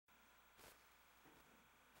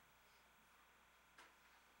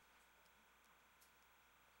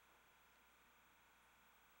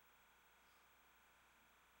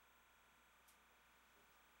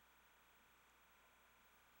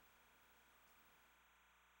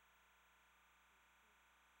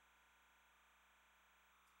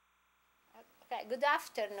Okay, good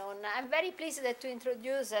afternoon. I'm very pleased to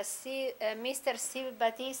introduce Mr. Steve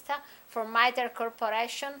Battista from MITRE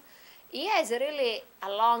Corporation. He has really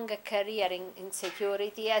a long career in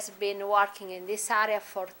security. He has been working in this area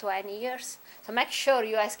for 20 years. So make sure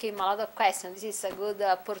you ask him a lot of questions. This is a good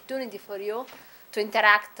opportunity for you to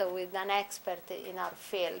interact with an expert in our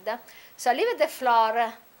field. So I leave the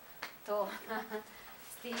floor to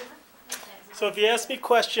Steve. So if you ask me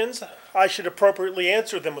questions, I should appropriately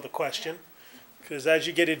answer them with a question. Because as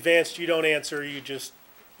you get advanced, you don't answer, you just,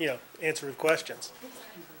 answer with questions.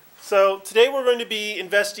 So today we're going to be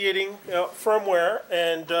investigating firmware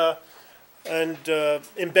and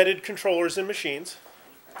embedded controllers in machines.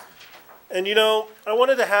 And I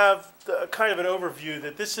wanted to have kind of an overview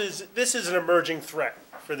that this is an emerging threat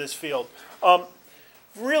for this field.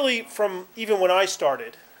 Really, from even when I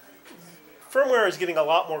started, firmware is getting a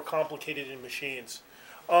lot more complicated in machines.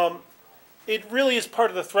 It really is part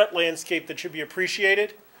of the threat landscape that should be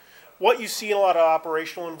appreciated. What you see in a lot of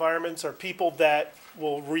operational environments are people that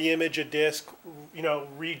will re-image a disk,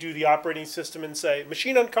 redo the operating system and say,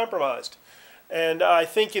 machine uncompromised. And I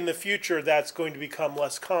think in the future that's going to become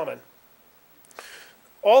less common.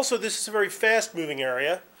 Also, this is a very fast-moving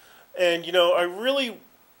area. And,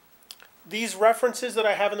 these references that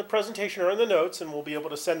I have in the presentation are in the notes, and we'll be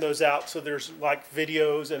able to send those out. So there's like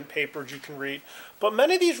videos and papers you can read. But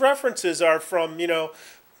many of these references are from,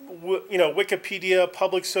 Wikipedia,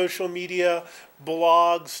 public social media,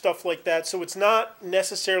 blogs, stuff like that. So it's not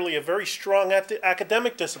necessarily a very strong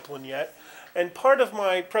academic discipline yet. And part of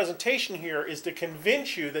my presentation here is to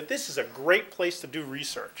convince you that this is a great place to do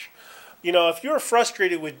research. If you're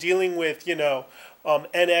frustrated with dealing with,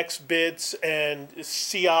 NX bits and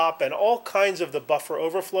COP and all kinds of the buffer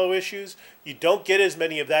overflow issues, you don't get as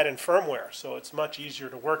many of that in firmware, so it's much easier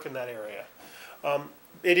to work in that area.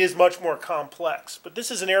 It is much more complex, but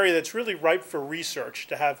this is an area that's really ripe for research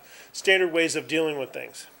to have standard ways of dealing with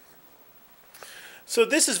things. So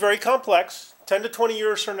this is very complex. 10 to 20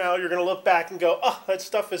 years from now, you're going to look back and go, oh, that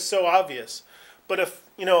stuff is so obvious. But if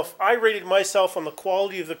I rated myself on the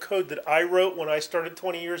quality of the code that I wrote when I started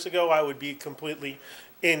 20 years ago, I would be completely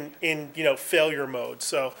in failure mode.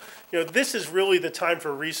 So, this is really the time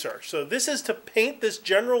for research. So this is to paint this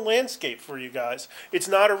general landscape for you guys. It's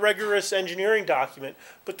not a rigorous engineering document,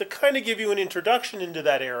 but to kind of give you an introduction into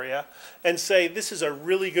that area and say this is a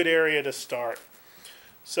really good area to start.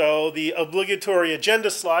 So the obligatory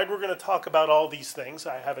agenda slide, we're going to talk about all these things.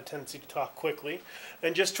 I have a tendency to talk quickly.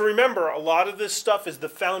 And just to remember, a lot of this stuff is the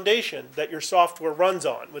foundation that your software runs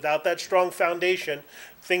on. Without that strong foundation,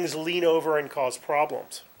 things lean over and cause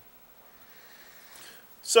problems.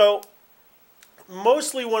 So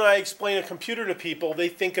mostly when I explain a computer to people, they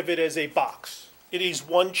think of it as a box. It is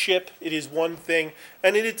one chip, it is one thing,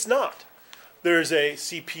 and it's not. There's a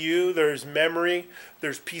CPU, there's memory,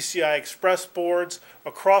 there's PCI Express boards.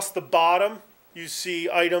 Across the bottom, you see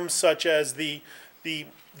items such as the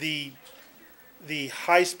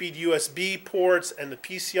high-speed USB ports and the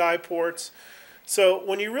PCI ports. So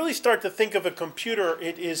when you really start to think of a computer,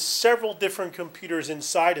 it is several different computers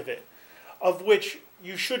inside of it, of which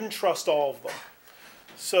you shouldn't trust all of them.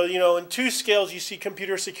 So, in two scales, you see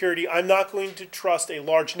computer security. I'm not going to trust a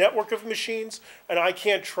large network of machines, and I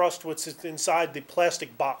can't trust what's inside the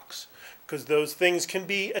plastic box, because those things can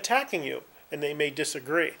be attacking you, and they may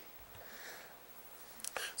disagree.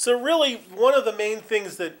 So really, one of the main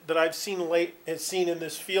things that I've seen in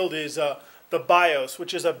this field is the BIOS,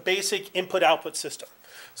 which is a basic input-output system.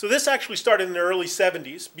 So this actually started in the early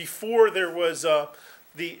 70s. Before there was the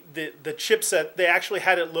chipset, they actually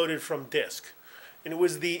had it loaded from disk. And it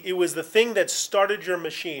was the thing that started your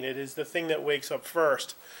machine. It is the thing that wakes up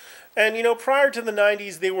first. And prior to the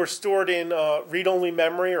 90s, they were stored in read-only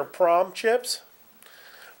memory or PROM chips.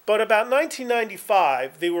 But about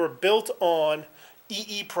 1995, they were built on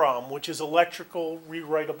EEPROM, which is electrical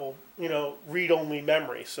rewritable, read-only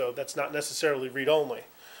memory. So that's not necessarily read-only.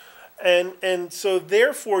 And so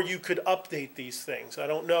therefore you could update these things. I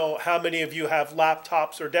don't know how many of you have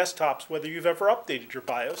laptops or desktops, whether you've ever updated your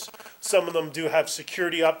BIOS. Some of them do have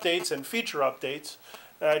security updates and feature updates.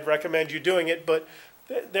 I'd recommend you doing it, but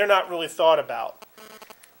they're not really thought about.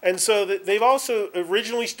 And so they've also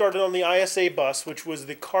originally started on the ISA bus, which was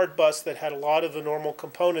the card bus that had a lot of the normal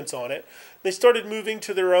components on it. They started moving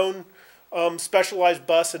to their own specialized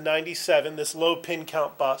bus in '97, this low pin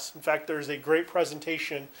count bus. In fact, there's a great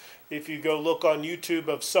presentation if you go look on YouTube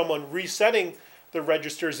of someone resetting the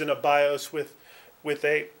registers in a BIOS with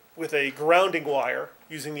a grounding wire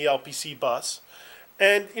using the LPC bus.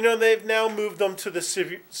 And they've now moved them to the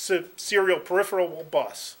serial peripheral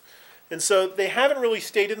bus. And so they haven't really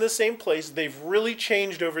stayed in the same place. They've really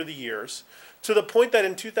changed over the years to the point that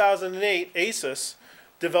in 2008, Asus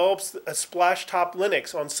develops a splash top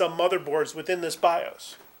Linux on some motherboards within this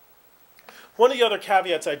BIOS. One of the other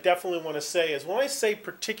caveats I definitely want to say is when I say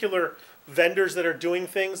particular vendors that are doing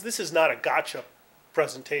things, this is not a gotcha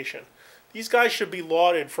presentation. These guys should be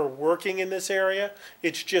lauded for working in this area.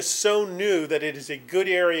 It's just so new that it is a good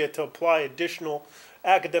area to apply additional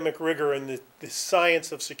academic rigor in the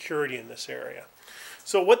science of security in this area.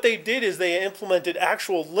 So what they did is they implemented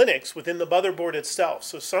actual Linux within the motherboard itself.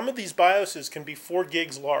 So some of these BIOSes can be 4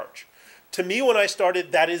 gigs large. To me, when I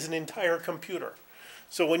started, that is an entire computer.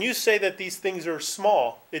 So when you say that these things are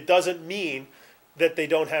small, it doesn't mean that they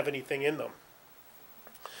don't have anything in them.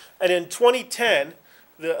 And in 2010,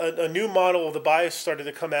 a new model of the BIOS started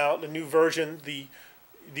to come out, a new version, the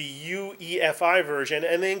UEFI version,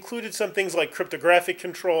 and they included some things like cryptographic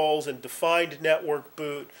controls and defined network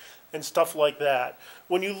boot and stuff like that.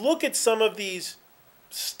 When you look at some of these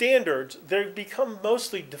standards, they become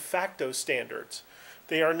mostly de facto standards.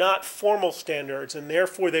 They are not formal standards, and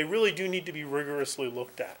therefore they really do need to be rigorously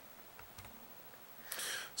looked at.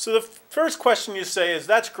 So the first question you say is,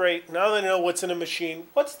 that's great, now that I know what's in a machine,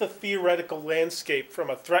 what's the theoretical landscape from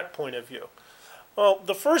a threat point of view? Well,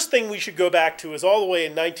 the first thing we should go back to is all the way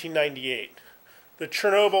in 1998. The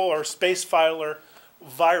Chernobyl or space filer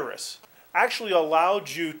virus actually allowed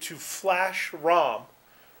you to flash ROM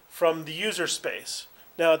from the user space.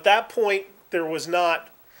 Now at that point there was not,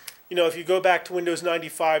 if you go back to Windows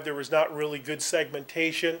 95, there was not really good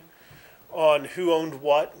segmentation on who owned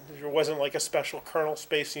what. There wasn't like a special kernel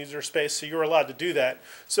space, user space, so you were allowed to do that.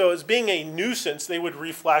 So as being a nuisance, they would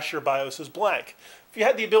reflash your BIOS as blank. If you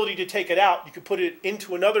had the ability to take it out, you could put it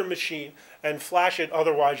into another machine and flash it,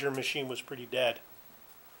 otherwise your machine was pretty dead.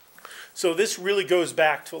 So this really goes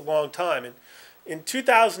back to a long time. And in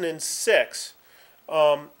 2006,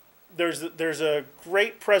 there's a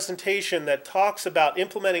great presentation that talks about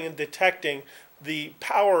implementing and detecting the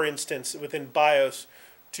power instance within BIOS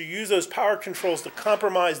to use those power controls to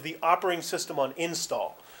compromise the operating system on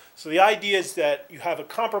install. So the idea is that you have a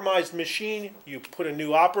compromised machine, you put a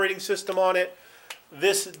new operating system on it.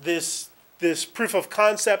 This proof of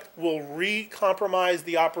concept will re-compromise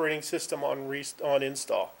the operating system on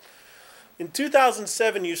install. In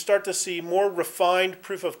 2007, you start to see more refined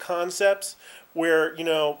proof of concepts where, in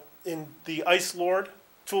the IceLord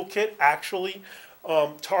toolkit actually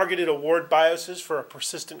targeted award BIOSes for a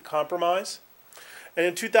persistent compromise. And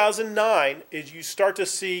in 2009, you start to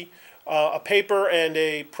see a paper and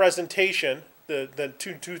a presentation, the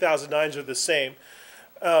two 2009s are the same,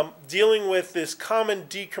 dealing with this common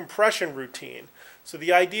decompression routine. So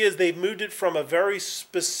the idea is they've moved it from a very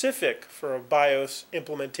specific for a BIOS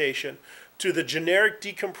implementation to the generic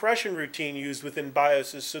decompression routine used within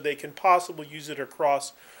BIOSes so they can possibly use it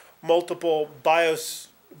across multiple BIOS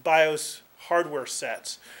hardware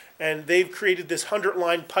sets. And they've created this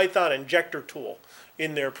 100-line Python injector tool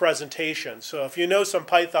in their presentation. So if you know some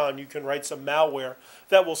Python, you can write some malware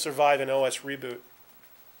that will survive an OS reboot.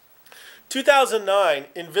 2009,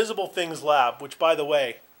 Invisible Things Lab, which, by the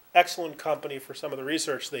way, excellent company for some of the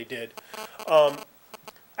research they did,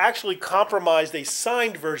 actually compromised a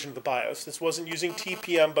signed version of the BIOS. This wasn't using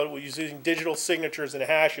TPM, but it was using digital signatures and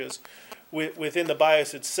hashes within the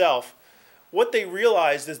BIOS itself. What they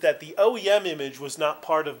realized is that the OEM image was not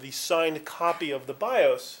part of the signed copy of the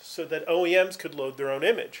BIOS, so that OEMs could load their own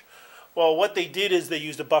image. Well, what they did is they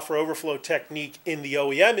used a buffer overflow technique in the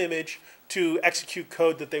OEM image to execute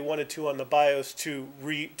code that they wanted to on the BIOS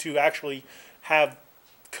to actually have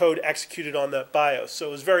code executed on that BIOS. So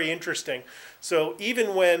it was very interesting. So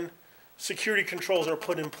even when security controls are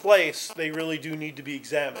put in place, they really do need to be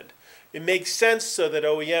examined. It makes sense so that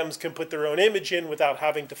OEMs can put their own image in without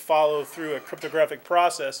having to follow through a cryptographic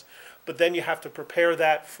process, but then you have to prepare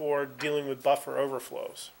that for dealing with buffer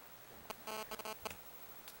overflows.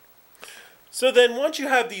 So then once you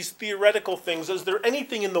have these theoretical things, is there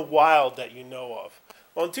anything in the wild that you know of?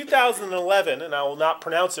 Well, in 2011, and I will not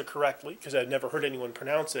pronounce it correctly because I've never heard anyone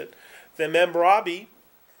pronounce it, the Membrabi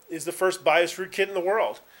is the first BIOS rootkit in the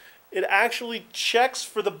world. It actually checks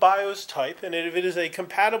for the BIOS type, and if it is a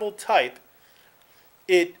compatible type,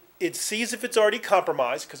 it sees if it's already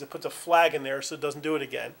compromised because it puts a flag in there so it doesn't do it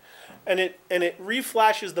again, and it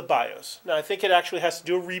reflashes the BIOS. Now I think it actually has to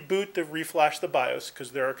do a reboot to reflash the BIOS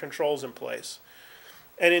because there are controls in place.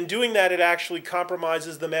 And in doing that, it actually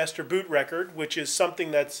compromises the master boot record, which is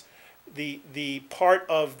something that's the part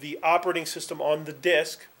of the operating system on the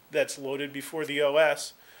disk that's loaded before the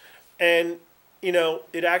OS. And,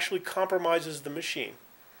 it actually compromises the machine.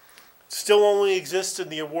 It still only exists in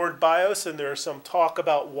the award BIOS, and there's some talk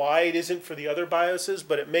about why it isn't for the other BIOSes,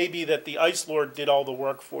 but it may be that the IceLord did all the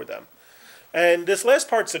work for them. And this last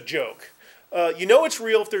part's a joke. You know it's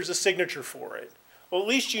real if there's a signature for it. Well, at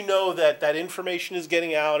least you know that that information is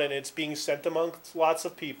getting out and it's being sent amongst lots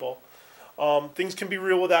of people. Things can be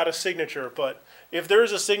real without a signature, but if there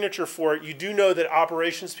is a signature for it, you do know that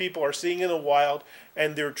operations people are seeing in the wild,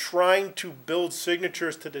 and they're trying to build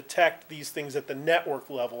signatures to detect these things at the network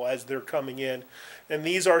level as they're coming in. And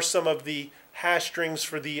these are some of the hash strings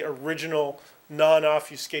for the original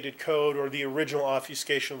non-obfuscated code or the original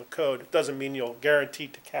obfuscation of the code. It doesn't mean you'll guarantee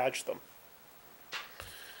to catch them.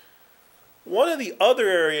 One of the other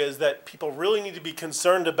areas that people really need to be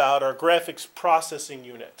concerned about are graphics processing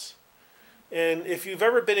units. And if you've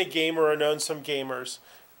ever been a gamer or known some gamers,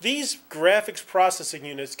 these graphics processing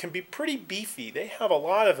units can be pretty beefy. They have a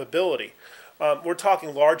lot of ability. We're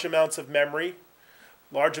talking large amounts of memory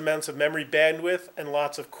bandwidth, and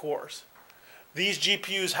lots of cores. These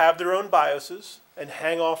GPUs have their own BIOSes and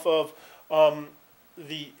hang off of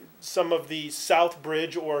some of the south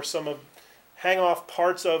bridge or hang off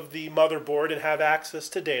parts of the motherboard and have access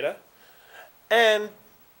to data. And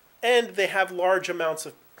they have large amounts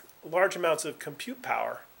of compute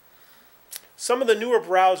power. Some of the newer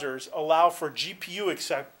browsers allow for GPU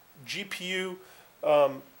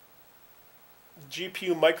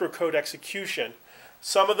microcode execution.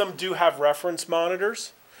 Some of them do have reference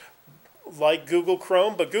monitors, like Google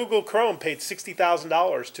Chrome, but Google Chrome paid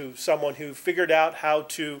 $60,000 to someone who figured out how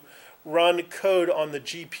to run code on the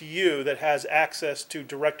GPU that has access to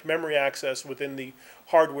direct memory access within the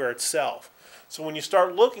hardware itself. So when you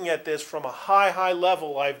start looking at this from a high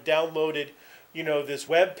level, I've downloaded, this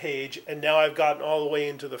web page, and now I've gotten all the way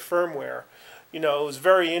into the firmware. It was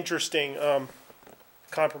very interesting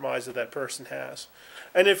compromise that person has.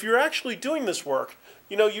 And if you're actually doing this work,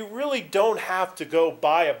 you really don't have to go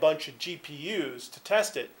buy a bunch of GPUs to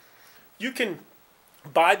test it. You can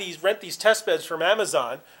rent these test beds from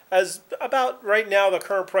Amazon, as about right now the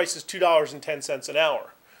current price is $2.10 an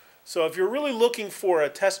hour. So if you're really looking for a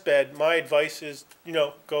test bed, my advice is,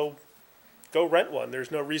 go rent one.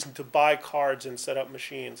 There's no reason to buy cards and set up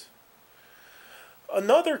machines.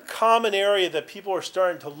 Another common area that people are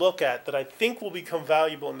starting to look at that I think will become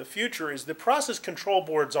valuable in the future is the process control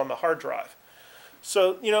boards on the hard drive.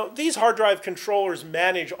 So, these hard drive controllers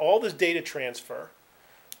manage all this data transfer,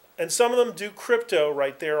 and some of them do crypto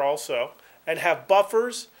right there also, and have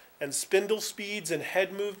buffers and spindle speeds and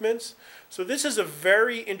head movements. So this is a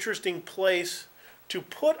very interesting place to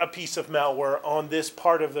put a piece of malware on this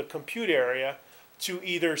part of the compute area to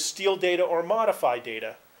either steal data or modify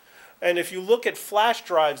data. And if you look at flash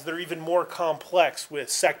drives, they're even more complex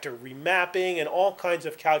with sector remapping and all kinds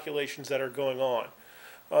of calculations that are going on.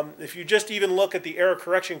 If you just even look at the error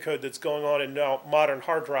correction code that's going on in now modern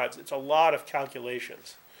hard drives, it's a lot of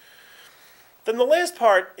calculations. Then the last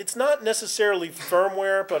part, it's not necessarily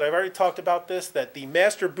firmware, but I've already talked about this, that the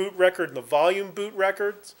master boot record and the volume boot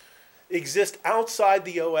records exist outside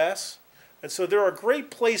the OS. And so they're a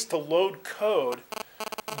great place to load code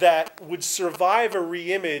that would survive a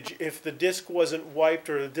reimage if the disk wasn't wiped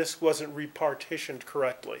or the disk wasn't repartitioned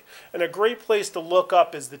correctly. And a great place to look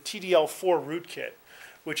up is the TDL4 rootkit,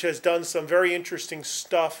 which has done some very interesting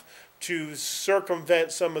stuff to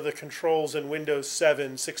circumvent some of the controls in Windows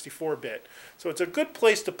 7 64-bit. So it's a good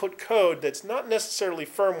place to put code that's not necessarily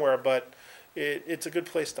firmware, but it's a good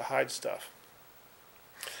place to hide stuff.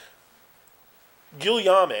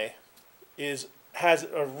 Guillaume has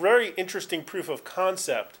a very interesting proof of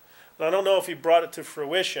concept, and I don't know if he brought it to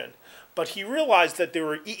fruition, but he realized that there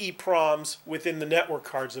were EEPROMs within the network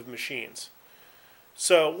cards of machines.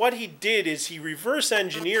 So what he did is he reverse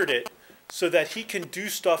engineered it so that he can do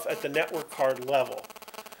stuff at the network card level.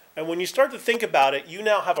 And when you start to think about it, you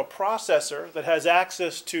now have a processor that has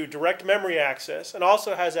access to direct memory access and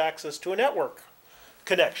also has access to a network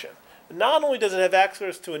connection. And not only does it have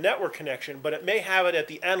access to a network connection, but it may have it at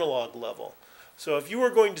the analog level. So if you were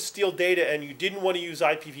going to steal data and you didn't want to use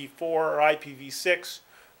IPv4 or IPv6,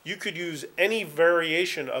 you could use any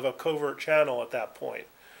variation of a covert channel at that point.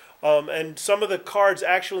 And some of the cards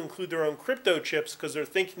actually include their own crypto chips because they're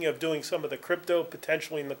thinking of doing some of the crypto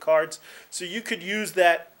potentially in the cards. So you could use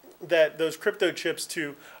those crypto chips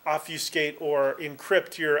to obfuscate or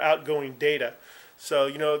encrypt your outgoing data.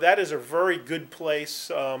 So, that is a very good place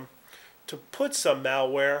to put some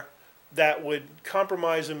malware that would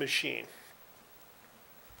compromise a machine.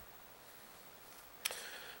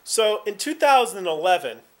 So in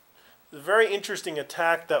 2011, a very interesting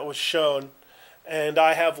attack that was shown, and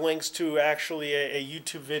I have links to actually a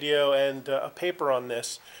YouTube video and a paper on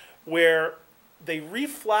this, where they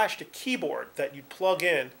reflashed a keyboard that you'd plug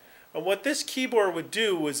in. And what this keyboard would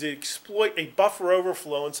do was exploit a buffer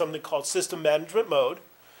overflow in something called system management mode,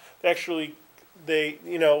 actually,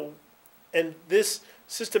 and this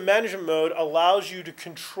system management mode allows you to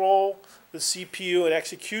control the CPU and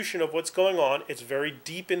execution of what's going on. It's very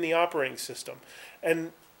deep in the operating system.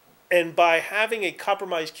 And by having a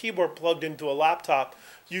compromised keyboard plugged into a laptop,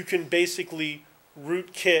 you can basically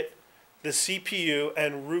rootkit the CPU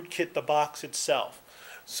and rootkit the box itself.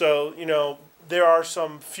 So, there are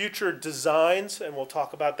some future designs, and we'll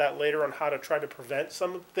talk about that later, on how to try to prevent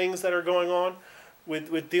some of the things that are going on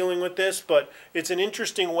with dealing with this. But it's an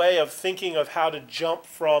interesting way of thinking of how to jump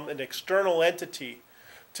from an external entity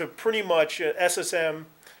to pretty much SMM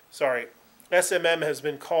has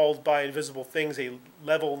been called by Invisible Things a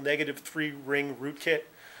level -3 ring rootkit,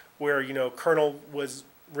 where kernel was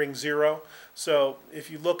ring 0. So if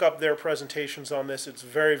you look up their presentations on this, it's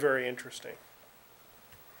very, very interesting.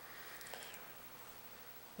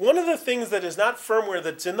 One of the things that is not firmware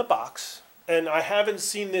that's in the box, and I haven't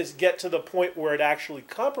seen this get to the point where it actually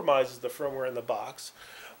compromises the firmware in the box,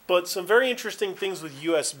 but some very interesting things with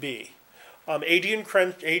USB. Adrian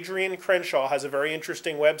Crenshaw has a very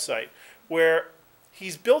interesting website where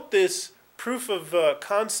he's built this proof of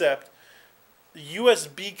concept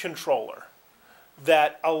USB controller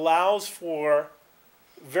that allows for,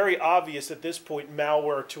 very obvious at this point,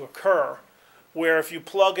 malware to occur, where if you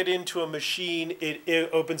plug it into a machine, it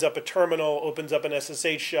opens up a terminal, opens up an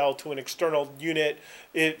SSH shell to an external unit.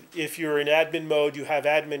 If you're in admin mode, you have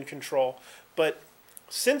admin control. But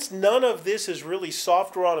since none of this is really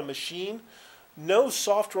software on a machine, no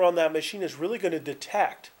software on that machine is really going to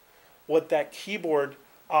detect what that keyboard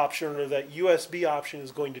option or that USB option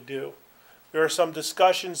is going to do. There are some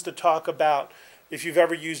discussions to talk about if you've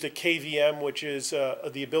ever used a KVM, which is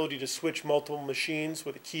the ability to switch multiple machines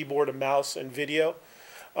with a keyboard, a mouse, and video,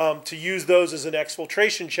 to use those as an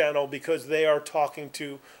exfiltration channel because they are talking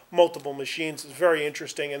to multiple machines. It's very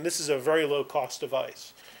interesting, and this is a very low-cost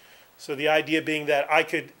device. So the idea being that I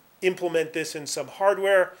could implement this in some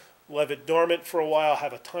hardware, leave it dormant for a while,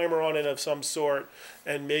 have a timer on it of some sort,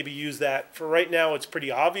 and maybe use that. For right now, it's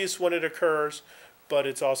pretty obvious when it occurs, but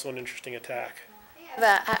it's also an interesting attack.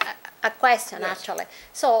 A question, Yes. actually.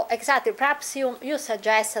 So, exactly, perhaps you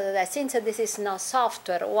suggested that since this is not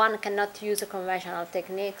software, one cannot use conventional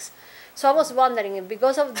techniques. So I was wondering,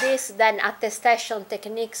 because of this, then attestation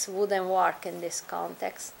techniques wouldn't work in this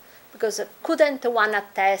context? Because couldn't one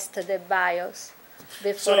attest the BIOS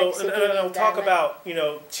before executing and I'll talk them? about,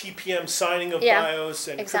 TPM signing of Yeah, BIOS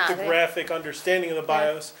and exactly. cryptographic understanding of the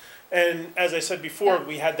BIOS. And as I said before,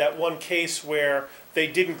 we had that one case where they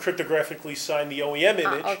didn't cryptographically sign the OEM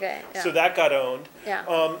image, so that got owned. Yeah.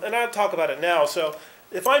 And I'll talk about it now. So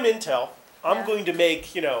if I'm Intel, I'm going to make,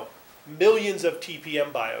 millions of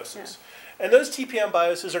TPM BIOSes. And those TPM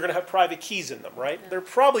BIOSes are going to have private keys in them, right? They're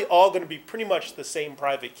probably all going to be pretty much the same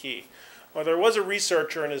private key. Well, there was a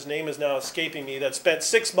researcher, and his name is now escaping me, that spent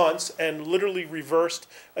 6 months and literally reversed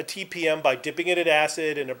a TPM by dipping it in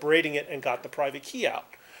acid and abrading it and got the private key out.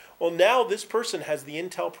 Well, now this person has the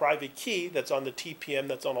Intel private key that's on the TPM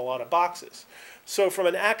that's on a lot of boxes. So from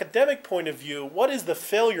an academic point of view, what is the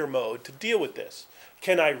failure mode to deal with this?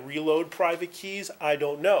 Can I reload private keys? I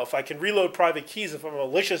don't know. If I can reload private keys, if I'm a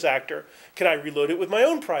malicious actor, can I reload it with my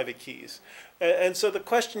own private keys? And so the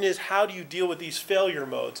question is, how do you deal with these failure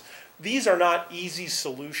modes? These are not easy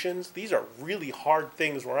solutions. These are really hard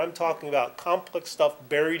things where I'm talking about complex stuff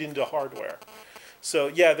buried into hardware. So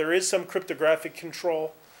yeah, there is some cryptographic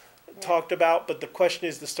control talked about, but the question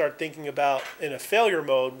is to start thinking about, in a failure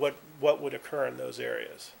mode, what would occur in those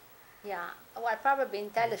areas. Yeah, well, probably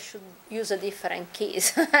Intel should use different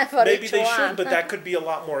keys for Maybe each they one. should, but that could be a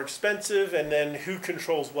lot more expensive, and then who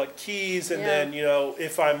controls what keys, and then,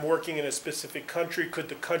 if I'm working in a specific country, could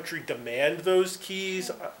the country demand those keys?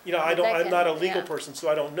 I'm not a legal person, so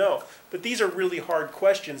I don't know. But these are really hard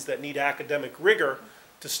questions that need academic rigor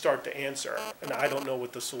to start to answer, and I don't know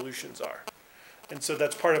what the solutions are. And so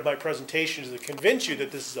that's part of my presentation, is to convince you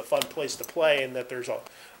that this is a fun place to play and that there's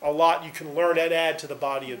a lot you can learn and add to the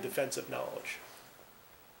body of defensive knowledge.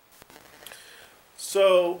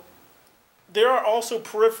 So there are also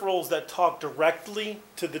peripherals that talk directly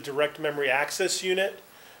to the direct memory access unit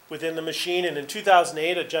within the machine. And in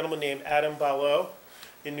 2008, a gentleman named Adam Balow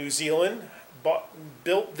in New Zealand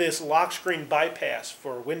built this lock screen bypass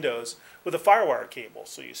for Windows with a FireWire cable.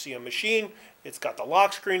 So you see a machine, it's got the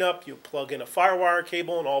lock screen up, you plug in a FireWire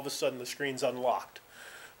cable, and all of a sudden the screen's unlocked.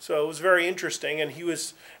 So it was very interesting, and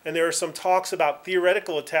there are some talks about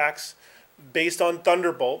theoretical attacks based on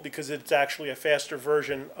Thunderbolt, because it's actually a faster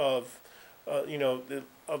version of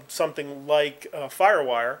something like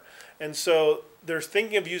FireWire. And so they're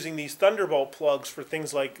thinking of using these Thunderbolt plugs for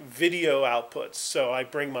things like video outputs. So I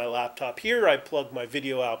bring my laptop here, I plug my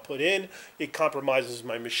video output in, it compromises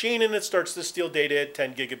my machine, and it starts to steal data at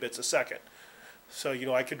 10 gigabits a second. So,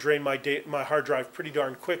 I could drain my hard drive pretty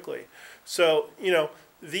darn quickly. So,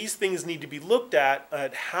 these things need to be looked at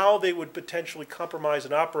how they would potentially compromise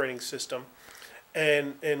an operating system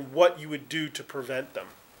and what you would do to prevent them.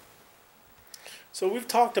 So we've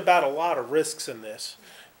talked about a lot of risks in this.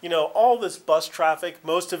 All this bus traffic,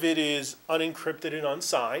 most of it is unencrypted and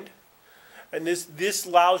unsigned. And this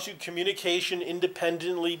allows you communication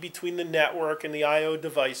independently between the network and the I/O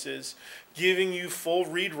devices, giving you full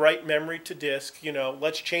read-write memory to disk.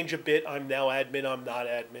 Let's change a bit. I'm now admin, I'm not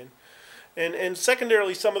admin. And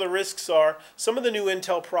secondarily, some of the risks are some of the new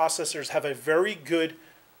Intel processors have a very good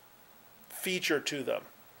feature to them.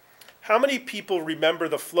 How many people remember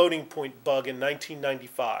the floating point bug in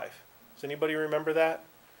 1995? Does anybody remember that?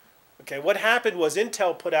 Okay, what happened was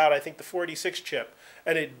Intel put out, I think, the 486 chip,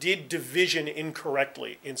 and it did division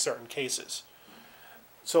incorrectly in certain cases.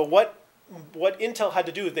 So what Intel had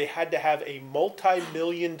to do is they had to have a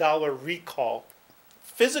multi-million-dollar recall,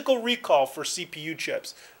 physical recall for CPU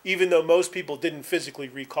chips, even though most people didn't physically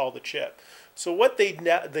recall the chip. So what they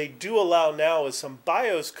do allow now is some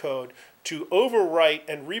BIOS code to overwrite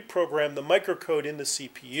and reprogram the microcode in the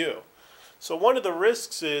CPU. So one of the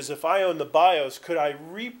risks is if I own the BIOS, could I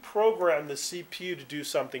reprogram the CPU to do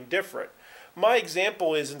something different? My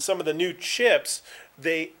example is in some of the new chips,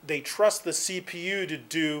 they trust the CPU to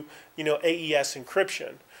do AES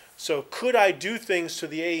encryption. So could I do things to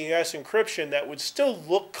the AES encryption that would still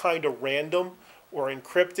look kind of random or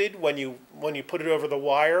encrypted when you put it over the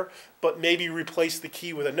wire, but maybe replace the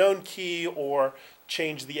key with a known key or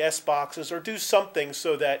change the S boxes or do something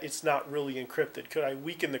so that it's not really encrypted? Could I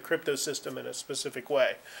weaken the crypto system in a specific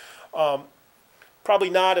way? Probably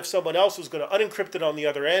not. If someone else was going to unencrypt it on the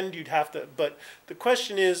other end, you'd have to. But the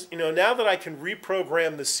question is, now that I can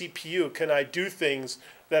reprogram the CPU, can I do things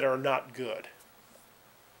that are not good?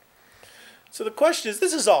 So the question is,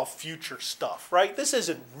 this is all future stuff, right? This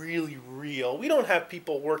isn't really real. We don't have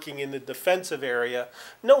people working in the defensive area.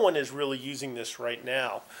 No one is really using this right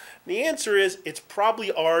now. And the answer is, it's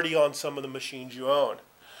probably already on some of the machines you own.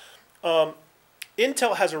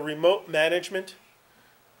 Intel has a remote management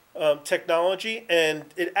technology, and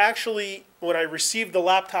it actually, when I received the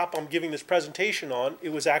laptop I'm giving this presentation on, it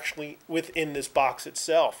was actually within this box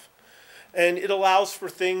itself. And it allows for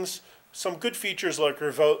things, some good features like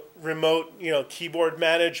remote keyboard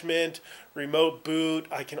management, remote boot.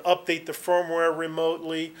 I can update the firmware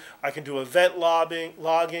remotely. I can do event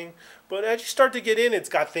logging. But as you start to get in, it's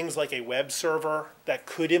got things like a web server that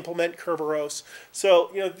could implement Kerberos.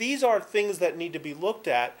 So these are things that need to be looked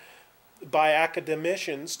at by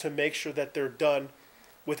academicians to make sure that they're done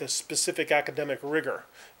with a specific academic rigor.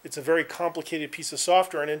 It's a very complicated piece of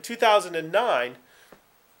software. And in 2009,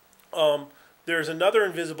 there's another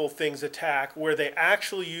invisible things attack where they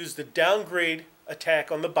actually used the downgrade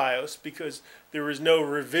attack on the BIOS because there was no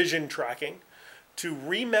revision tracking to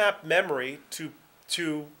remap memory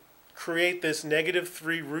to create this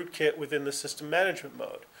 -3 rootkit within the system management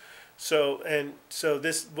mode. So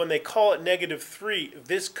this, when they call it -3,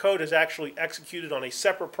 this code is actually executed on a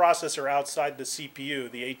separate processor outside the CPU,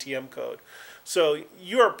 the ATM code. So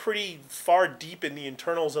you are pretty far deep in the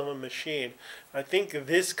internals of a machine. I think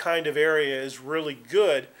this kind of area is really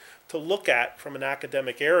good to look at from an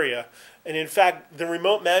academic area. And in fact, the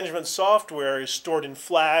remote management software is stored in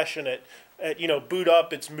flash, and at boot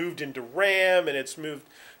up, it's moved into RAM, and it's moved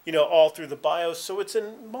all through the BIOS. So it's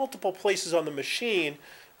in multiple places on the machine.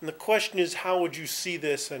 And the question is, how would you see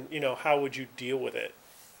this, and how would you deal with it?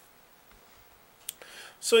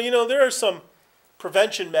 So there are some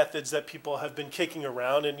prevention methods that people have been kicking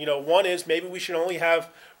around, and one is maybe we should only have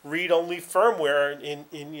read-only firmware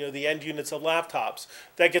in the end units of laptops.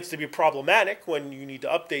 That gets to be problematic when you need to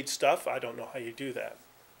update stuff. I don't know how you do that.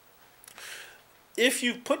 If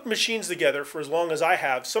you put machines together for as long as I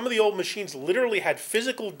have, some of the old machines literally had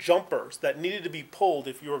physical jumpers that needed to be pulled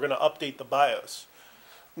if you were going to update the BIOS.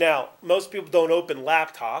 Now, most people don't open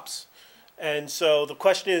laptops. And so the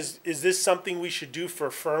question is this something we should do for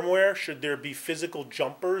firmware? Should there be physical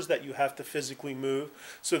jumpers that you have to physically move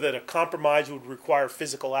so that a compromise would require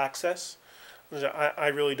physical access? I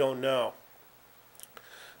really don't know.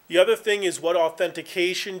 The other thing is, what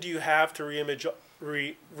authentication do you have to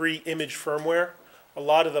re-image firmware? A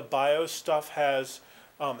lot of the BIOS stuff has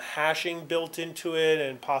hashing built into it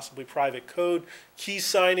and possibly private code, key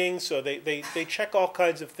signing. So they check all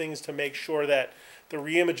kinds of things to make sure that the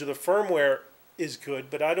reimage of the firmware is good,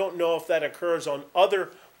 but I don't know if that occurs on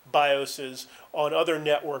other BIOSes on other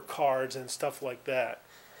network cards and stuff like that.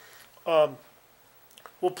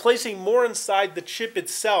 Will placing more inside the chip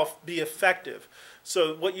itself be effective?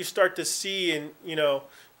 So what you start to see in,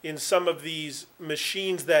 in some of these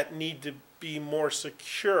machines that need to be more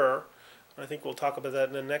secure, I think we'll talk about that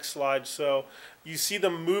in the next slide. So you see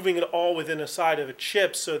them moving it all within a side of a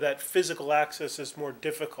chip so that physical access is more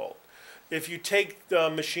difficult. If you take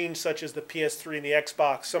machines such as the PS3 and the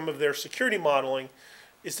Xbox, some of their security modeling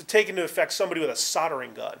is to take into effect somebody with a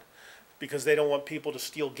soldering gun because they don't want people to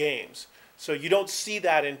steal games. So you don't see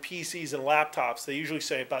that in PCs and laptops. They usually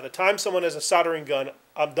say, by the time someone has a soldering gun,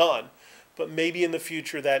 I'm done. But maybe in the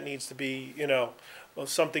future that needs to be,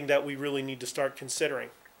 something that we really need to start considering.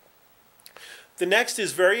 The next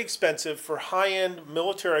is very expensive. For high-end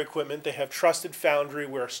military equipment, they have trusted foundry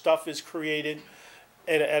where stuff is created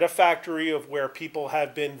at a factory of where people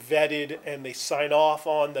have been vetted and they sign off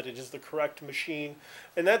on that it is the correct machine.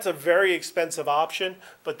 And that's a very expensive option,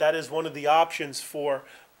 but that is one of the options for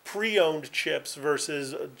pre-owned chips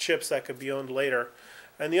versus chips that could be owned later.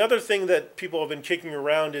 And the other thing that people have been kicking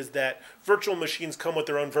around is that virtual machines come with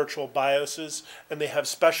their own virtual BIOSes, and they have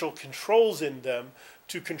special controls in them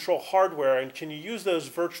to control hardware. And can you use those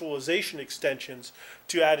virtualization extensions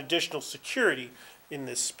to add additional security in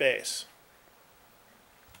this space?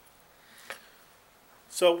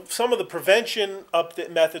 So some of the prevention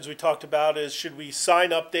methods we talked about is, should we sign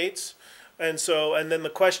updates? And then the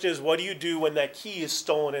question is, what do you do when that key is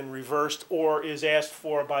stolen and reversed or is asked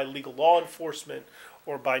for by legal law enforcement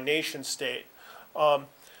or by nation state?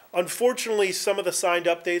 Unfortunately, some of the signed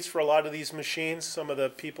updates for a lot of these machines, some of the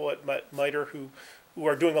people at MITRE who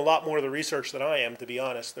are doing a lot more of the research than I am, to be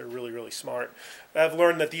honest, they're really, really smart, I've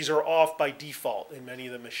learned that these are off by default in many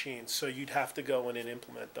of the machines, so you'd have to go in and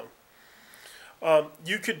implement them.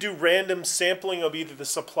 You could do random sampling of either the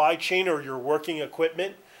supply chain or your working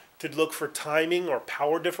equipment to look for timing or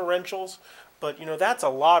power differentials, but that's a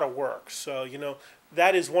lot of work. So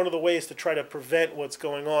that is one of the ways to try to prevent what's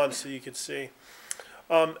going on, so you could see.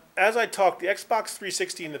 As I talked, the Xbox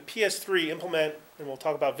 360 and the PS3 implement, and we'll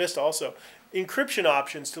talk about Vista also, encryption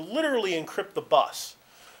options to literally encrypt the bus,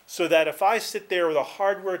 so that if I sit there with a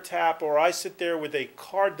hardware tap or I sit there with a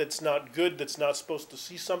card that's not good, that's not supposed to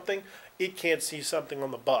see something, it can't see something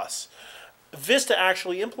on the bus. Vista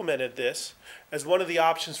actually implemented this as one of the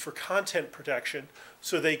options for content protection,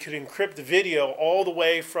 so they could encrypt the video all the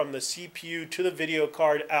way from the CPU to the video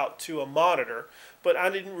card out to a monitor, but I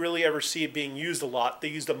didn't really ever see it being used a lot. They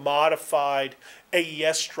used a modified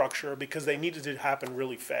AES structure because they needed it to happen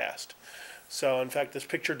really fast. So in fact, this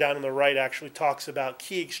picture down on the right actually talks about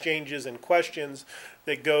key exchanges and questions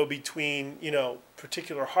that go between,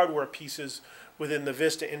 particular hardware pieces within the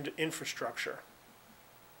Vista infrastructure.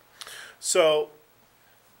 So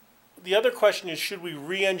the other question is, should we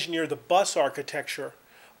re-engineer the bus architecture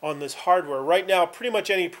on this hardware? Right now, pretty much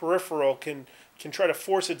any peripheral can try to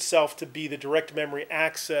force itself to be the direct memory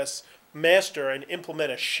access master and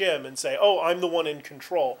implement a shim and say, oh, I'm the one in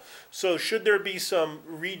control. So should there be some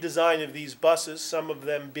redesign of these buses, some of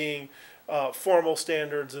them being formal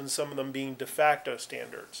standards and some of them being de facto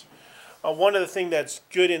standards? One of the things that's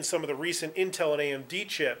good in some of the recent Intel and AMD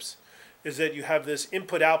chips is that you have this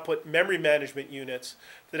input-output memory management units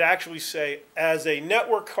that actually say, as a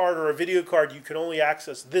network card or a video card, you can only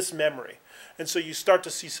access this memory. And so you start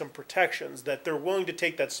to see some protections that they're willing to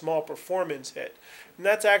take that small performance hit. And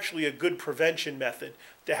that's actually a good prevention method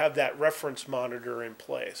to have that reference monitor in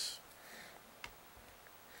place.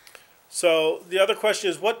 So the other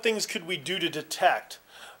question is, what things could we do to detect?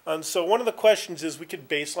 And so one of the questions is, we could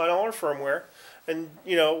baseline all our firmware, and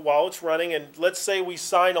while it's running, and let's say we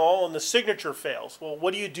sign all and the signature fails. Well,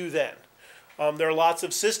 what do you do then? There are lots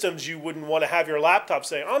of systems you wouldn't want to have your laptop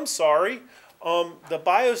say, I'm sorry, the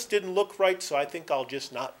BIOS didn't look right, so I think I'll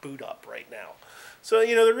just not boot up right now. So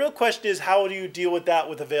the real question is, how do you deal with that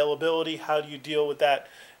with availability? How do you deal with that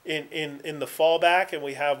in the fallback? And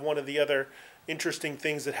we have one of the other interesting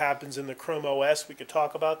things that happens in the Chrome OS. We could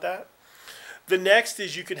talk about that. The next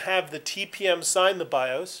is, you can have the TPM sign the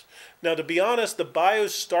BIOS. Now, to be honest, the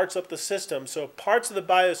BIOS starts up the system, so parts of the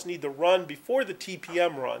BIOS need to run before the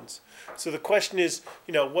TPM runs. So the question is,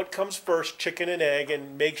 what comes first, chicken and egg,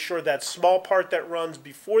 and make sure that small part that runs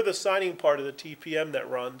before the signing part of the TPM that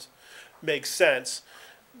runs makes sense.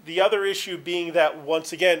 The other issue being that,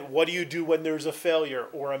 once again, what do you do when there's a failure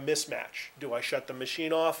or a mismatch? Do I shut the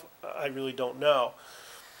machine off? I really don't know.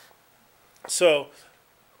 So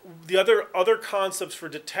the other concepts for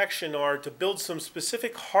detection are to build some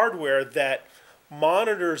specific hardware that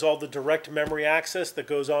monitors all the direct memory access that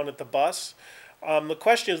goes on at the bus. The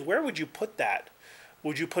question is, where would you put that?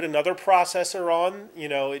 Would you put another processor on? You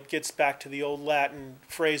know, it gets back to the old Latin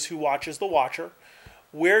phrase, who watches the watcher.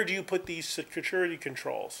 Where do you put these security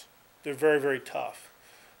controls? They're very, very tough.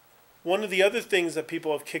 One of the other things that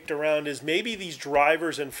people have kicked around is maybe these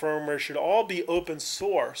drivers and firmware should all be open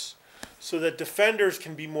source so that defenders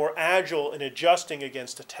can be more agile in adjusting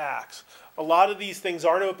against attacks. A lot of these things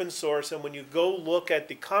aren't open source, and when you go look at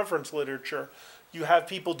the conference literature, you have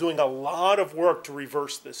people doing a lot of work to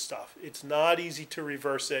reverse this stuff. It's not easy to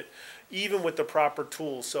reverse it, even with the proper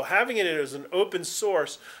tools. So having it as an open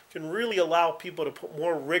source can really allow people to put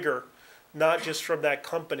more rigor, not just from that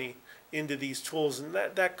company, into these tools, and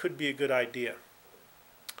that could be a good idea.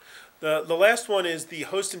 The last one is the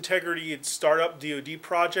host integrity and startup DoD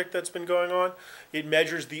project that's been going on. It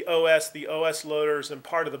measures the OS loaders, and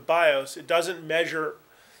part of the BIOS. It doesn't measure,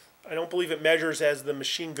 I don't believe it measures as the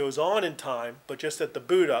machine goes on in time, but just at the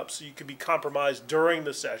boot up, so you could be compromised during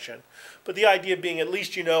the session. But the idea being, at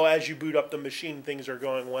least you know as you boot up the machine things are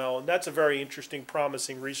going well, and that's a very interesting,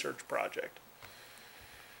 promising research project.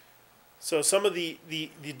 So some of the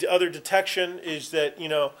other detection is that, you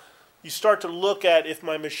know, you start to look at if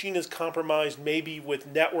my machine is compromised, maybe with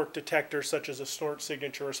network detectors such as a snort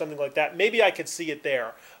signature or something like that. Maybe I could see it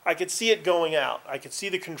there. I could see it going out. I could see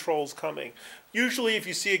the controls coming. Usually if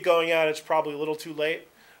you see it going out, it's probably a little too late.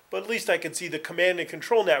 But at least I can see the command and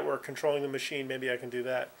control network controlling the machine. Maybe I can do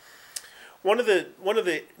that. One of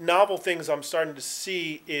the novel things I'm starting to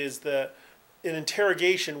see is an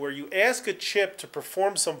interrogation where you ask a chip to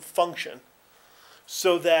perform some function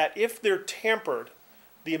so that if they're tampered,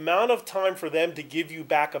 the amount of time for them to give you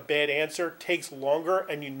back a bad answer takes longer,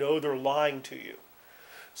 and you know they're lying to you.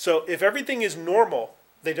 So if everything is normal,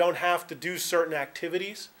 they don't have to do certain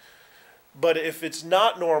activities. But if it's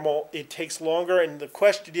not normal, it takes longer, and the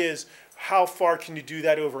question is, how far can you do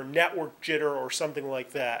that over network jitter or something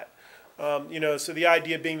like that? You know, so the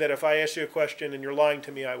idea being that if I ask you a question and you're lying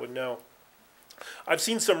to me, I would know. I've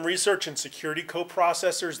seen some research in security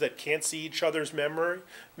coprocessors that can't see each other's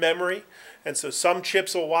memory. And so some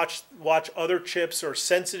chips will watch other chips, or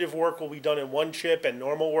sensitive work will be done in one chip and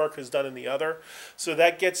normal work is done in the other. So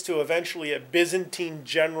that gets to eventually a Byzantine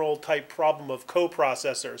general type problem of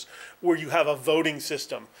coprocessors where you have a voting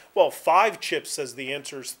system. Well, 5 chips says the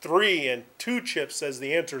answer is 3 and 2 chips says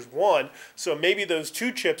the answer is 1. So maybe those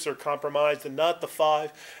 2 chips are compromised and not the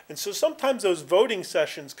 5. And so sometimes those voting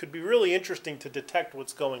sessions could be really interesting to detect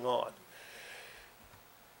what's going on.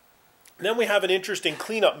 Then we have an interesting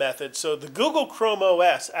cleanup method. So the Google Chrome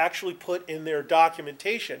OS actually put in their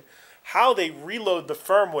documentation how they reload the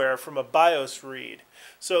firmware from a BIOS read.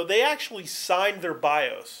 So they actually signed their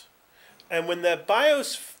BIOS. And when that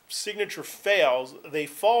BIOS signature fails, they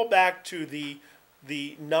fall back to the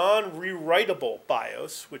non-rewritable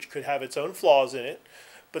BIOS, which could have its own flaws in it.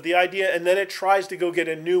 But the idea, and then it tries to go get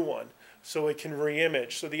a new one so it can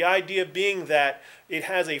re-image. So the idea being that it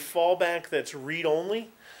has a fallback that's read-only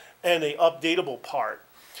and an updatable part.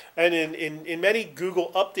 And in many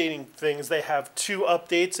Google updating things, they have 2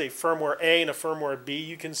 updates, a firmware A and a firmware B,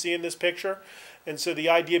 you can see in this picture. And so the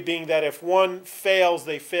idea being that if one fails,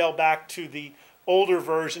 they fail back to the older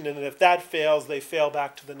version, and if that fails, they fail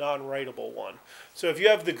back to the non-writable one. So if you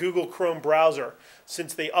have the Google Chrome browser,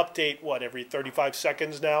 since they update, what, every 35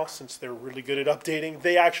 seconds now, since they're really good at updating,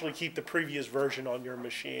 they actually keep the previous version on your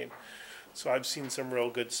machine. So I've seen some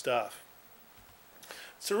real good stuff.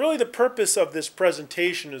 So really the purpose of this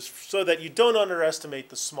presentation is so that you don't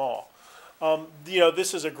underestimate the small. You know,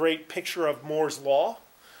 this is a great picture of Moore's Law.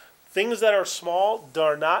 Things that are small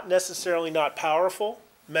are not necessarily not powerful.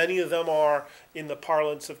 Many of them are, in the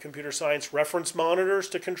parlance of computer science, reference monitors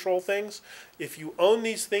to control things. If you own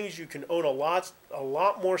these things, you can own a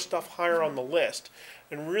lot more stuff higher on the list.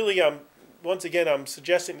 And really, once again, I'm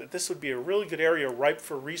suggesting that this would be a really good area ripe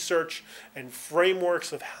for research and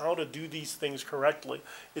frameworks of how to do these things correctly.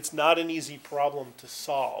 It's not an easy problem to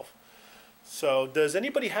solve. So does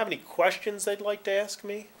anybody have any questions they'd like to ask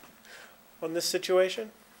me on this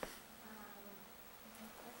situation?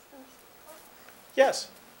 Yes?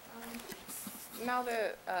 Now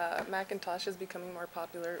that Macintosh is becoming more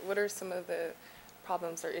popular, what are some of the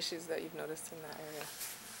problems or issues that you've noticed in that area?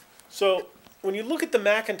 So when you look at the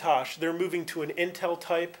Macintosh, they're moving to an Intel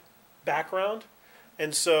type background.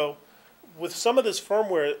 And so with some of this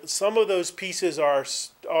firmware, some of those pieces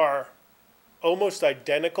are almost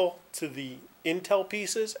identical to the Intel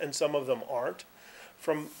pieces, and some of them aren't.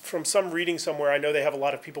 From some reading somewhere, I know they have a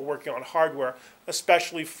lot of people working on hardware,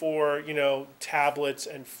 especially for, you know, tablets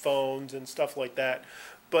and phones and stuff like that.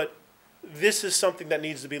 But this is something that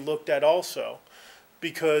needs to be looked at also,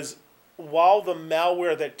 because while the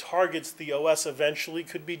malware that targets the OS eventually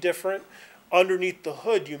could be different, underneath the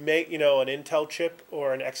hood, you make, an Intel chip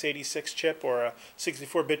or an x86 chip or a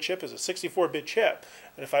 64-bit chip is a 64-bit chip.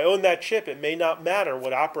 And if I own that chip, it may not matter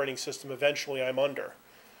what operating system eventually I'm under.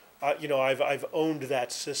 I've owned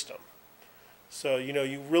that system. So,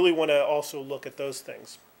 you really want to also look at those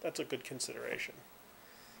things. That's a good consideration.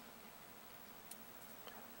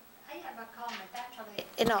 I have a comment, actually.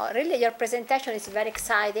 Really your presentation is very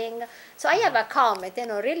exciting. So I have a comment,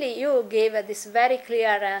 really you gave this very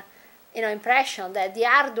clear, impression that the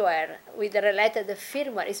hardware with the related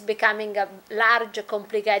firmware is becoming a large,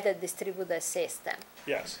 complicated distributed system.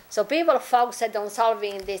 Yes. So people focused on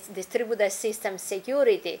solving this distributed system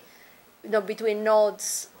security, between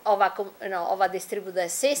nodes of a distributed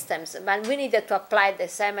systems, but we needed to apply the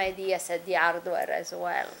same ideas at the hardware as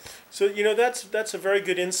well. So that's a very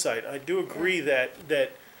good insight. I do agree that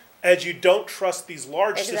as you don't trust these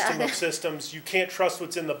large system of systems, you can't trust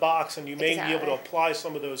what's in the box, and you may be able to apply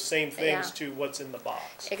some of those same things to what's in the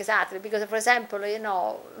box. Exactly, because for example,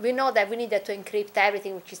 we know that we needed to encrypt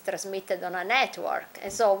everything which is transmitted on a network,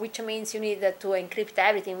 and so which means you needed to encrypt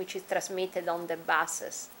everything which is transmitted on the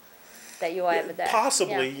buses that you have there.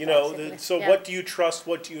 Possibly, possibly. What do you trust,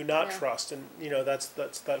 what do you not trust, and that's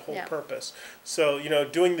that whole purpose. So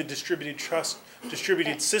doing the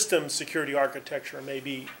distributed system security architecture may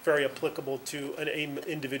be very applicable to an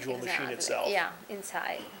individual machine itself. Yeah,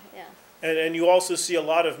 inside. Yeah. And you also see a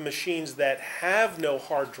lot of machines that have no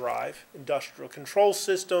hard drive, industrial control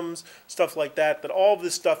systems, stuff like that, that all of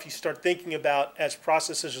this stuff you start thinking about as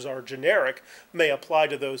processors are generic may apply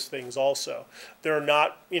to those things also. They're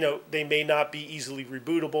not, they may not be easily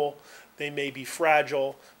rebootable, they may be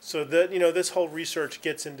fragile. So that, this whole research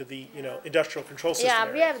gets into the, industrial control system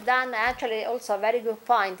area. We have done actually also a very good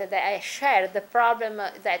point that I shared the problem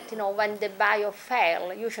that, when the BIOS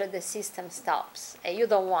fail, usually the system stops. And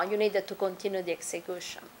you needed to continue the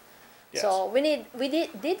execution. Yes. So we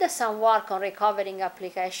did some work on recovering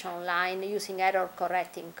application line using error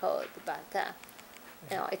correcting code, but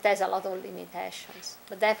it has a lot of limitations.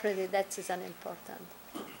 But definitely that is an important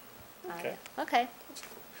area. Okay.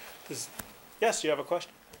 Yes, you have a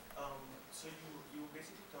question? So you were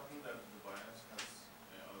basically talking that the BIOS has,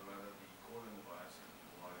 or rather the code in the BIOS has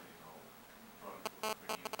been already probably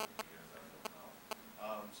pretty years as of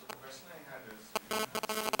now. So the question I had is, you have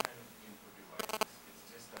the same kind of input devices. It's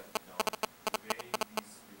just that the way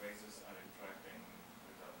these devices are interacting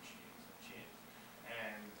with our machines have changed,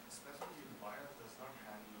 and specifically the BIOS does not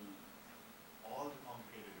handle all the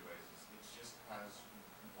complicated devices. It just has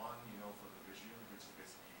one, for the visual, which is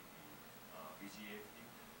basically VGA,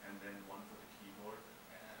 and then one for the keyboard.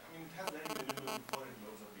 I mean, it has very minimal before it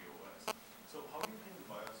loads up the OS. So how do you think the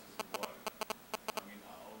BIOS is evolved? I mean,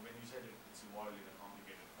 when you said it's evolved in a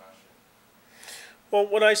complicated fashion. Well,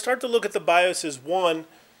 when I start to look at the BIOSes,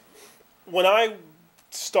 when I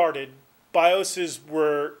started, BIOSes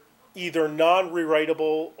were either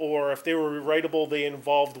non-rewritable, or if they were rewritable, they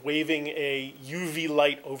involved waving a UV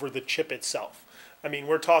light over the chip itself. I mean,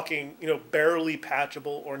 we're talking, barely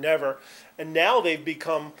patchable or never. And now they've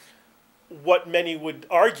become what many would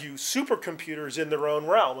argue supercomputers in their own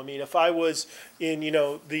realm. I mean, if I was in,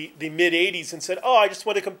 the mid-'80s and said, oh, I just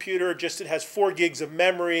want a computer, it has 4 gigs of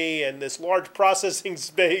memory and this large processing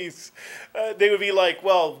space, they would be like,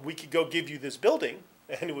 well, we could go give you this building,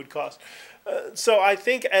 and it would cost. So I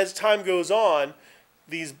think as time goes on,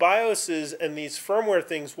 these BIOSes and these firmware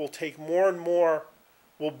things will take more and more,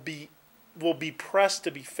 will be pressed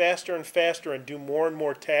to be faster and faster and do more and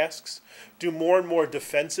more tasks, do more and more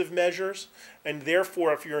defensive measures, and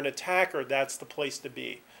therefore if you're an attacker, that's the place to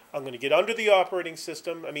be. I'm going to get under the operating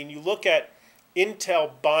system. I mean, you look at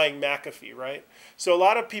Intel buying McAfee, right? So a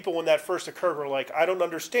lot of people when that first occurred were like, I don't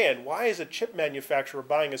understand. Why is a chip manufacturer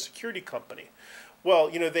buying a security company? Well,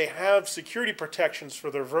 they have security protections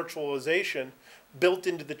for their virtualization built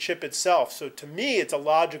into the chip itself. So to me, it's a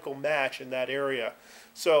logical match in that area.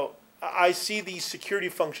 So I see these security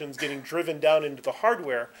functions getting driven down into the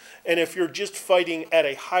hardware, and if you're just fighting at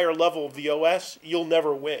a higher level of the OS, you'll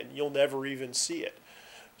never win. You'll never even see it.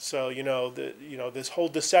 So this whole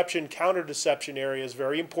deception, counter-deception area is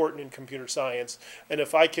very important in computer science, and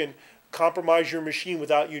if I can compromise your machine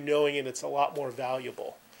without you knowing it, it's a lot more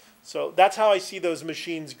valuable. So that's how I see those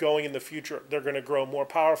machines going in the future. They're going to grow more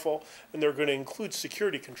powerful, and they're going to include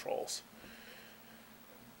security controls.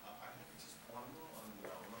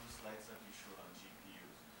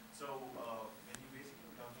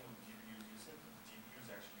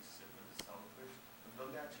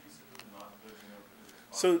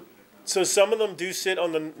 So some of them do sit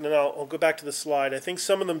on the, and I'll go back to the slide. I think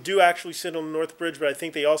some of them do actually sit on the north bridge, but I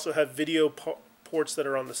think they also have video ports that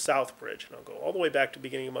are on the south bridge. And I'll go all the way back to the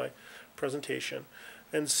beginning of my presentation.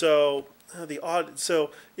 And so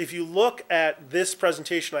so if you look at this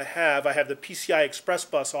presentation I have the PCI Express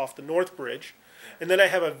bus off the North Bridge, and then I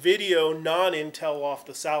have a video non-Intel off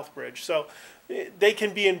the South Bridge. So they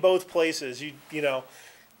can be in both places, you know.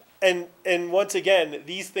 And once again,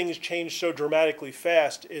 these things change so dramatically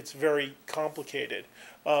fast, it's very complicated.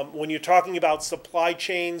 When you're talking about supply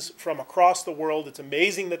chains from across the world, it's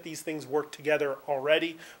amazing that these things work together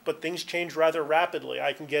already, but things change rather rapidly.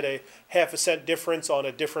 I can get a half a cent difference on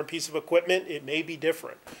a different piece of equipment. It may be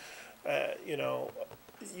different. You know,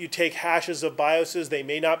 you take hashes of BIOSes, they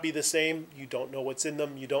may not be the same. You don't know what's in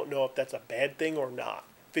them. You don't know if that's a bad thing or not.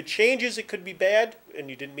 If it changes, it could be bad, and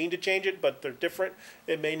you didn't mean to change it, but they're different.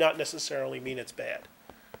 It may not necessarily mean it's bad.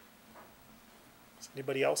 Does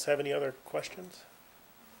anybody else have any other questions?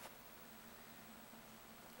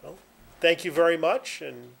 Well, thank you very much,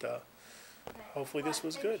 and hopefully this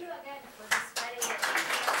was good. Thank you again for this very interesting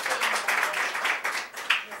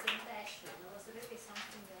presentation. It was really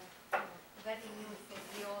something very new for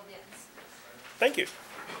the audience. Thank you.